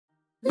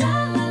Hello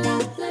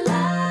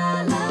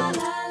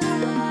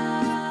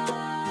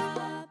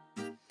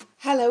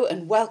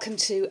and welcome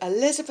to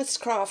Elizabeth's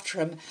Craft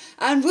Room,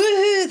 and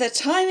woohoo, the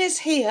time is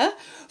here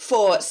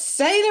for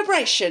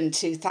Celebration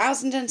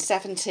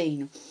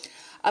 2017.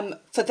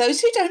 For those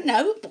who don't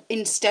know,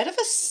 instead of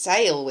a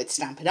sale with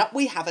Stampin' Up,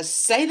 we have a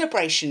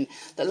celebration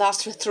that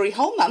lasts for 3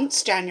 whole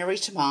months, January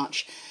to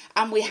March,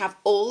 and we have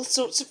all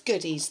sorts of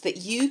goodies that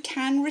you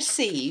can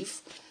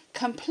receive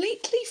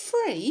completely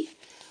free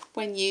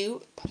when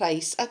you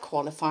place a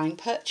qualifying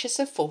purchase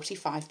of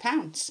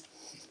 £45.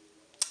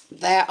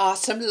 There are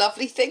some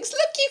lovely things.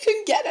 Look, you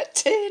can get a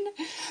tin.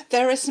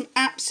 There are some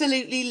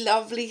absolutely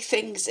lovely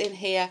things in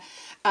here,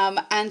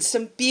 and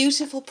some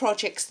beautiful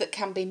projects that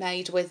can be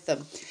made with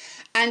them.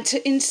 And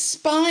to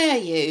inspire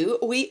you,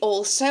 we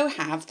also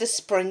have the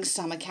Spring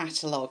Summer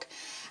catalogue.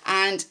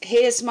 And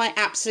here's my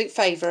absolute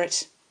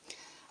favourite,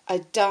 a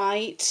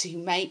die to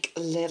make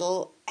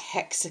little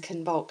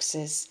hexagon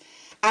boxes,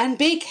 and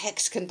big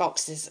hexagon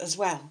boxes as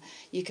well.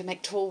 You can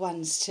make tall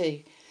ones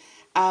too.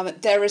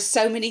 There are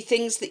so many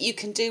things that you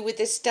can do with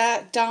this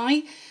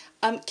die.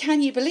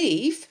 Can you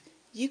believe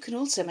you can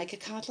also make a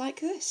card like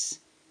this?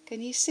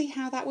 Can you see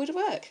how that would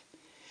work?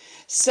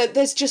 So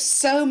there's just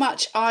so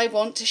much I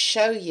want to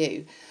show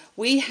you.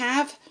 We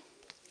have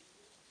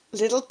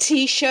little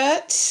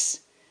t-shirts,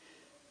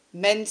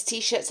 men's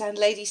t-shirts and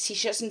ladies'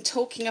 t-shirts. And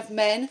talking of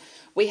men,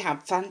 we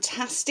have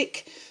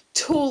fantastic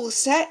tool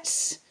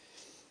sets.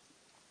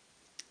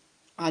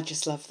 I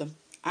just love them.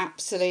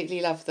 Absolutely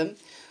love them.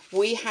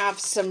 We have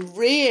some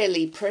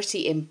really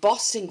pretty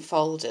embossing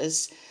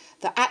folders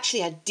that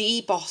actually are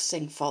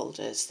debossing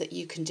folders that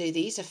you can do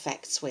these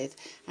effects with.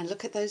 And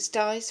look at those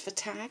dies for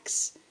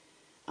tags.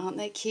 Aren't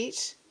they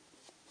cute?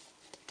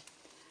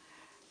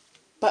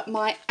 But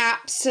my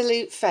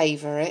absolute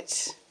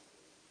favourite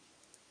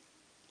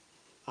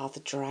are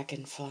the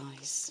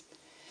dragonflies.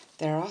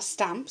 There are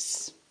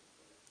stamps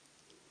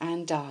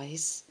and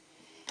dies,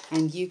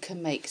 and you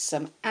can make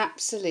some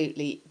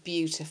absolutely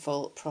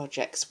beautiful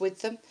projects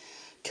with them,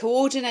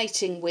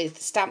 coordinating with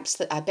stamps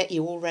that I bet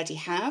you already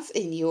have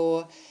in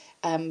your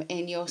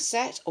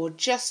set, or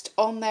just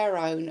on their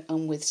own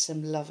and with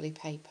some lovely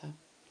paper.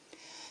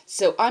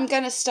 So I'm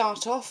going to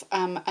start off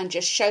and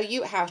just show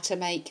you how to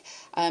make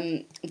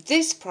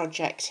this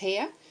project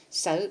here.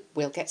 So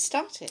we'll get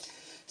started.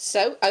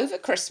 So over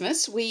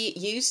Christmas we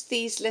used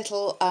these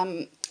little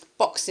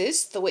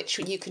boxes, which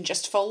you can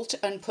just fold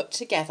and put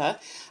together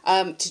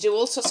to do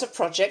all sorts of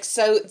projects.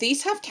 So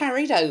these have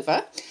carried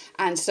over,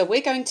 and so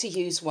we're going to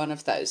use one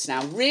of those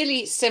now.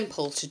 Really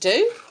simple to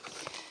do,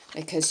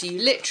 because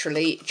you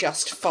literally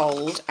just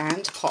fold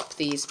and pop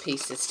these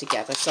pieces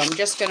together. So I'm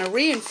just going to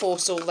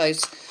reinforce all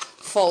those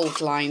fold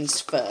lines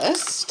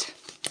first.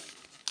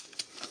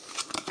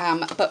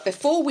 But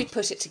before we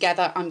put it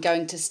together, I'm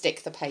going to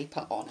stick the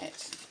paper on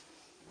it.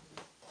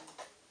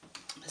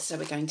 So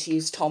we're going to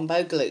use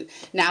Tombow glue.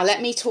 Now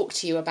let me talk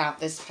to you about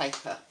this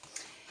paper.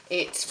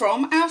 It's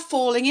from our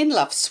Falling in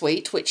Love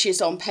suite, which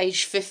is on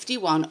page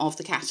 51 of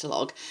the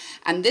catalogue.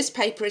 And this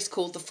paper is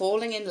called the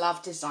Falling in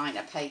Love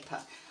Designer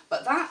paper.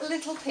 But that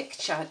little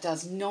picture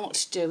does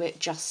not do it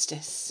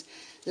justice.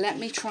 Let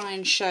me try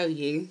and show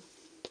you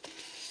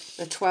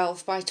the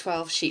 12 by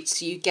 12 sheets.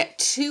 So you get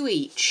 2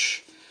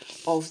 each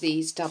of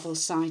these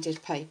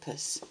double-sided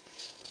papers.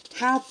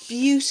 How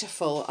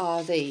beautiful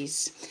are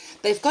these?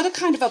 They've got a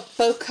kind of a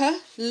bokeh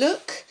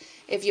look,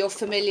 if you're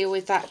familiar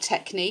with that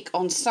technique,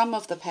 on some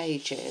of the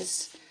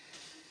pages.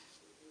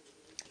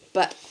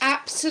 But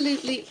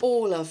absolutely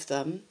all of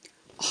them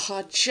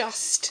are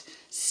just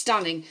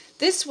stunning.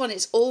 This one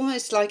is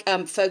almost like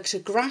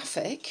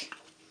photographic.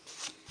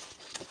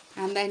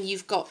 And then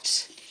you've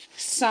got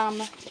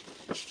some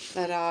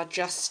that are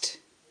just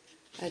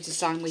a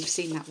design. We've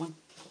seen that one.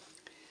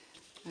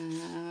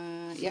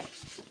 Yep,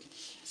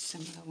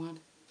 similar one.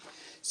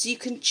 So you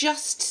can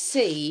just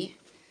see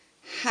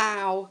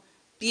how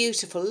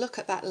beautiful. Look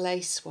at that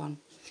lace one.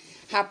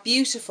 How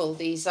beautiful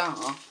these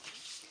are.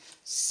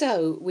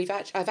 So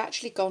I've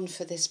actually gone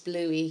for this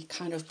bluey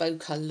kind of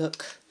bokeh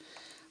look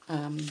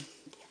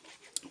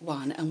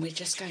one, and we're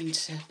just going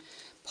to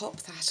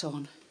pop that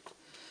on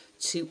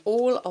to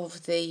all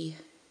of the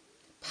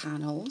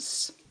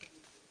panels.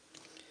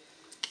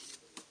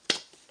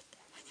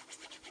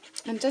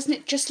 And doesn't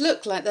it just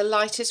look like the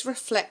light is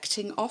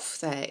reflecting off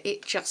there?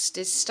 It just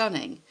is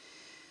stunning.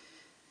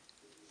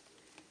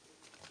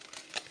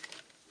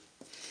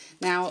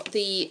 Now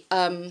the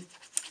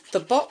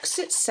box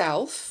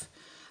itself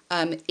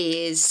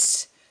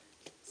is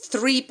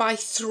 3 by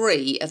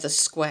 3 of the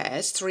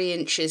squares, 3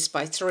 inches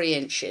by 3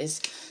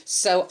 inches.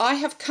 So I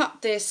have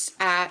cut this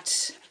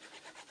at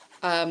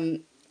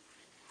 2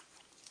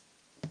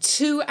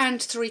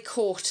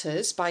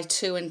 3/4 by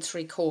 2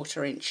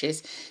 3/4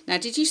 inches. Now,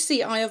 did you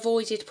see I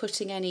avoided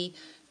putting any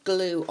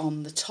glue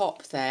on the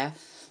top there?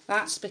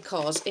 That's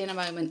because in a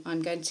moment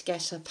I'm going to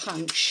get a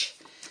punch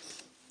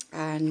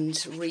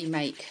and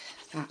remake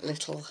that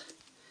little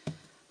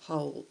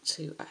hole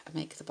to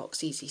make the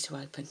box easy to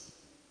open.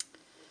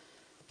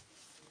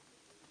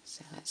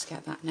 So let's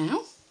get that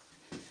now.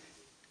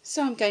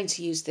 So I'm going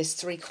to use this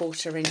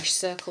 3/4 inch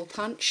circle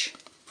punch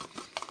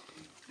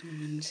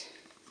and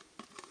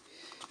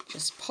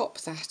just pop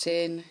that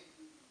in.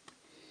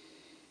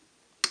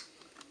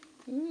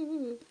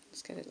 Ooh,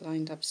 let's get it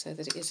lined up so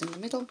that it is in the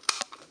middle,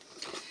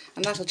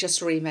 and that'll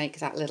just remake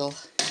that little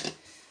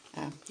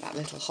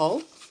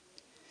hole.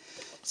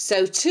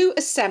 So to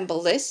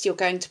assemble this, you're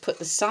going to put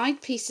the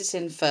side pieces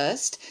in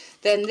first,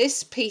 then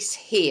this piece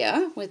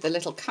here with the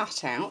little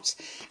cutout,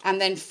 and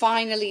then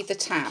finally the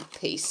tab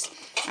piece.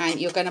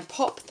 And you're going to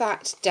pop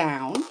that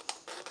down,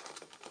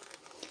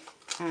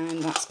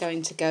 and that's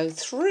going to go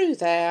through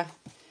there,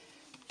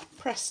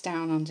 press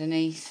down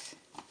underneath,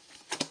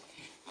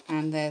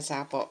 and there's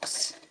our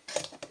box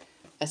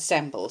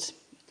assembled.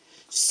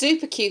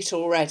 Super cute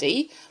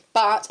already,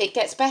 but it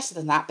gets better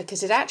than that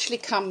because it actually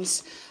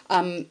comes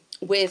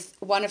with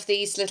one of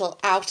these little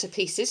outer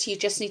pieces. You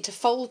just need to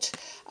fold,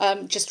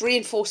 just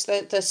reinforce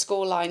the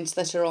score lines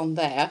that are on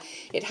there.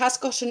 It has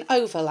got an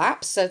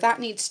overlap, so that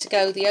needs to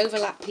go, the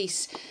overlap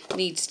piece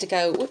needs to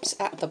go, whoops,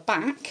 at the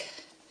back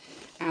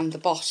and the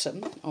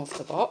bottom of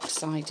the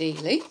box,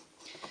 ideally.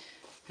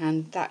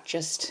 And that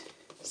just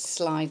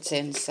slides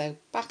in, so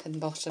back and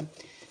bottom,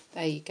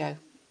 there you go.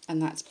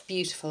 And that's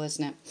beautiful,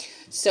 isn't it?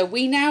 So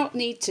we now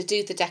need to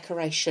do the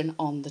decoration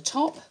on the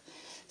top.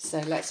 So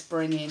let's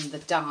bring in the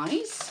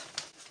dies.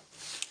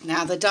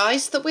 Now the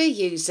dies that we're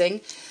using,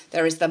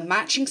 there is the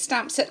matching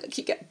stamp set. Look,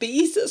 you get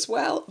bees as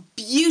well.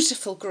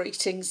 Beautiful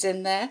greetings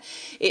in there.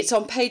 It's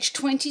on page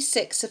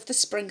 26 of the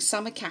Spring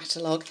Summer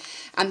catalogue,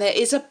 and there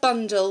is a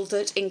bundle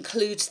that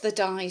includes the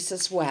dies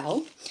as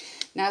well.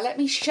 Now let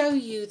me show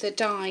you the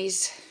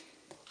dies.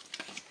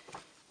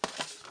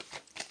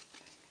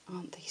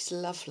 Aren't these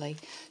lovely?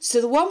 So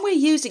the one we're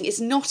using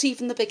is not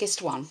even the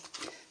biggest one.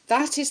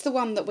 That is the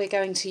one that we're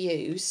going to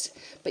use,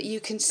 but you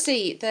can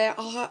see there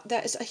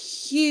is a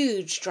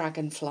huge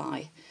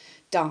dragonfly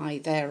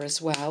die there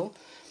as well.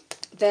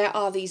 There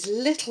are these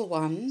little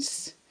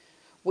ones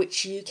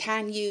which you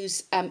can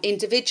use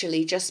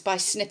individually just by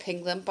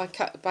snipping them, by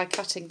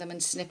cutting them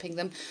and snipping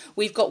them.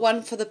 We've got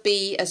one for the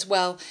bee as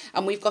well,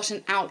 and we've got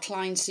an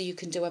outline so you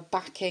can do a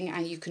backing,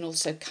 and you can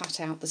also cut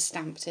out the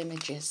stamped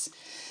images.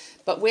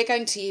 But we're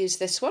going to use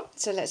this one,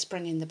 so let's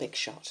bring in the big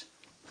shot.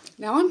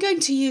 Now I'm going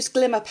to use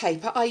glimmer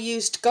paper. I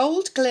used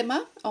gold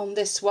glimmer on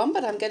this one,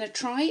 but I'm going to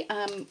try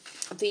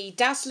the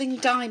Dazzling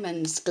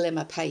Diamonds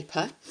glimmer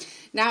paper.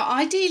 Now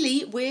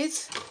ideally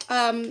with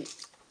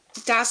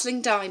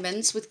Dazzling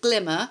Diamonds with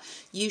glimmer,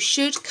 you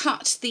should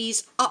cut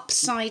these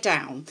upside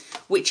down,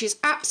 which is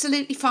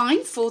absolutely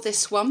fine for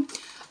this one.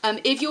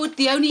 If you're,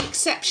 the only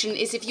exception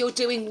is if you're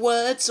doing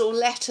words or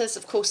letters,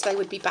 of course they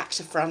would be back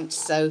to front.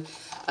 So,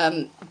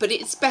 but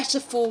it's better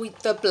for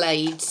the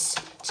blades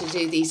to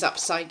do these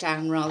upside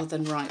down rather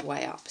than right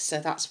way up. So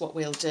that's what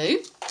we'll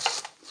do.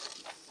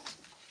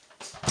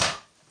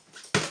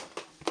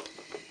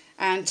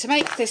 And to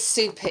make this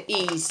super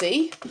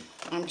easy,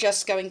 I'm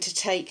just going to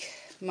take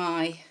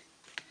my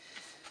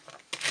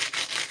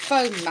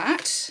foam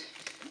mat,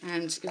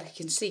 and you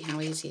can see how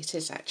easy it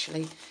is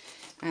actually,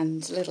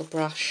 and a little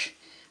brush,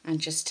 and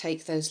just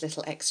take those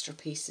little extra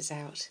pieces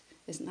out.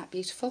 Isn't that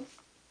beautiful?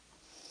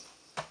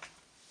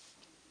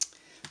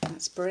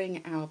 Let's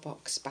bring our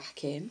box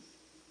back in.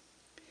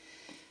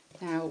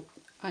 Now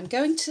I'm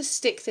going to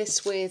stick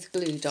this with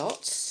glue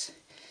dots,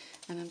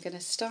 and I'm going to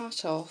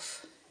start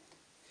off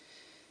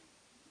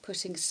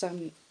putting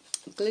some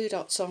glue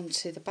dots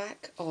onto the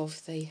back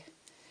of the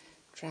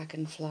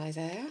dragonfly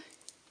there,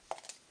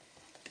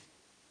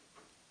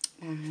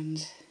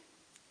 and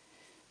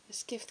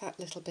just give that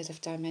little bit of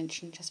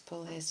dimension, just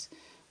pull his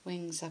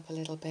wings up a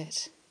little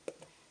bit.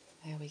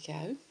 There we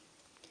go.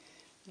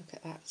 Look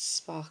at that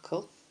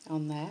sparkle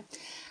on there.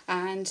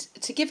 And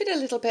to give it a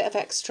little bit of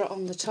extra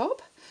on the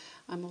top,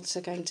 I'm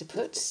also going to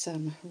put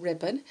some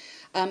ribbon.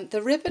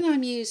 The ribbon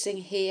I'm using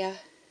here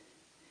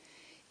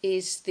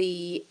is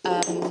the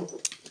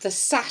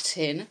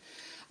satin.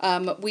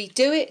 We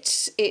do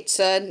it, it's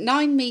a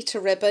 9-meter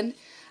ribbon.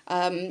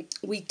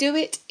 We do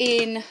it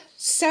in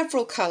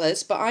several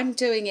colours, but I'm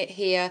doing it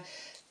here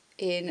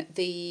in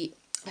the,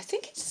 I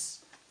think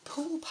it's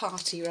Pool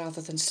Party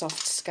rather than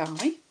Soft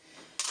Sky.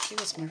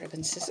 Here's my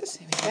ribbon scissors,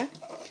 here we go.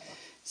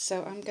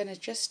 So I'm going to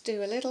just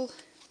do a little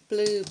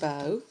blue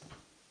bow,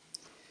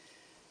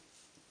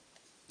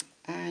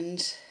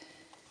 and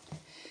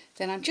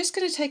then I'm just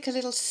going to take a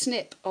little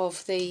snip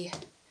of the,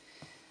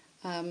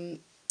 I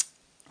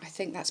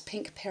think that's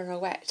Pink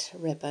Pirouette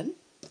ribbon,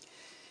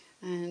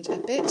 and a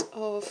bit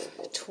of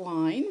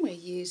twine. We're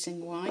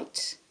using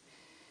white,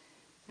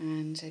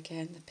 and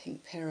again the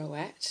Pink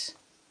Pirouette.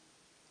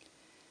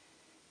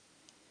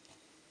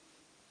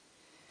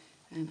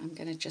 And I'm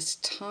going to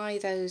just tie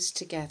those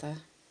together.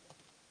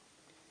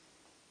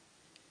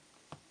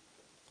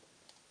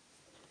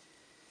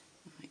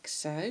 Like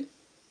so.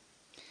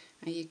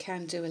 And you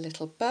can do a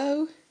little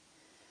bow,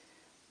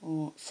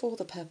 or for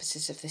the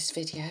purposes of this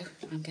video,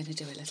 I'm going to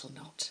do a little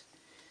knot.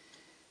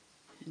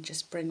 And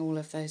just bring all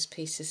of those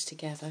pieces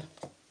together.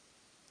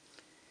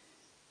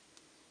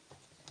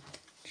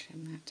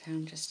 Trim that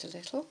down just a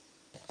little.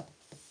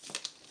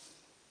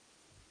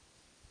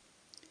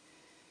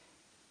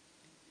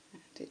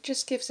 it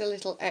just gives a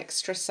little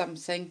extra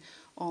something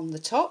on the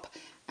top.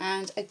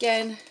 And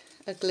again,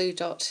 a glue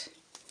dot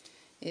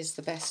is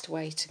the best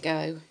way to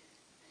go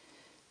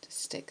to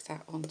stick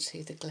that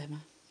onto the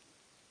glimmer.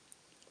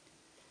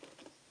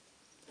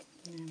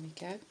 There we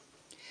go.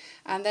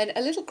 And then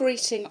a little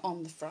greeting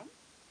on the front.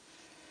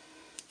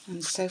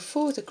 And so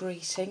for the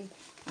greeting,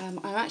 I'm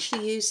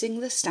actually using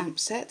the stamp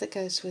set that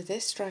goes with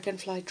this,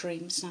 Dragonfly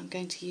Dreams, and I'm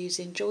going to use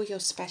Enjoy Your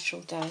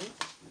Special Day.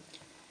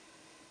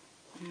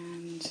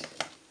 And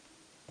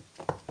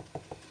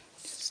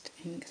just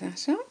ink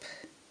that up.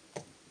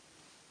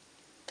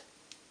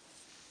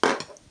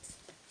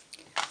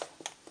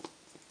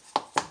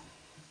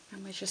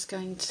 And we're just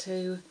going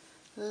to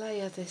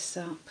layer this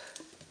up.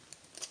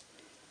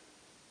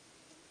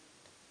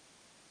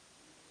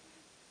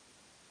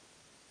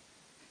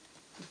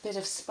 A bit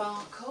of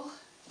sparkle.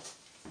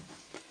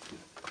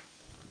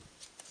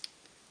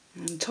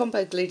 And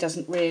Tombow glue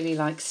doesn't really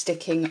like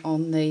sticking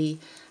on the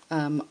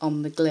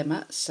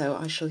glimmer, so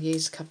I shall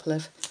use a couple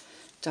of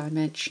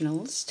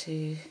dimensionals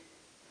to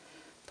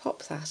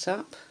pop that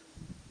up.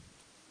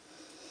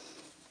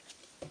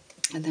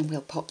 And then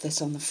we'll pop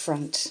this on the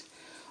front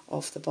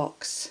of the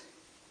box.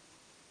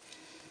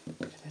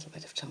 Put a little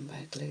bit of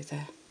Tombow glue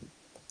there.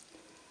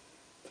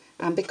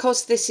 And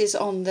because this is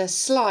on the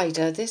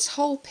slider, this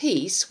whole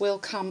piece will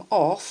come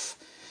off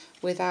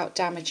without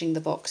damaging the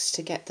box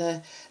to get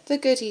the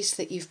goodies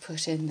that you've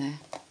put in there.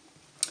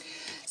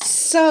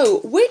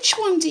 So, which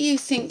one do you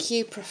think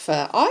you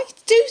prefer? I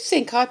do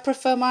think I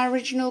prefer my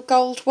original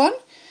gold one,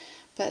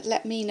 but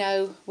let me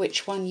know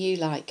which one you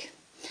like.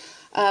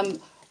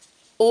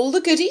 All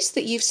the goodies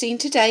that you've seen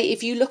today,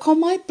 if you look on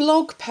my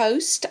blog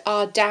post,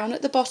 are down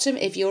at the bottom.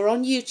 If you're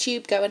on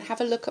YouTube, go and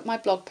have a look at my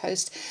blog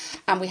post,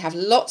 and we have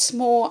lots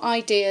more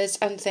ideas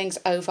and things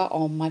over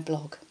on my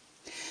blog.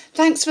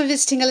 Thanks for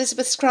visiting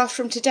Elizabeth's Craft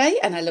Room today,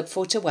 and I look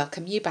forward to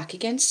welcoming you back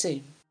again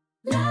soon.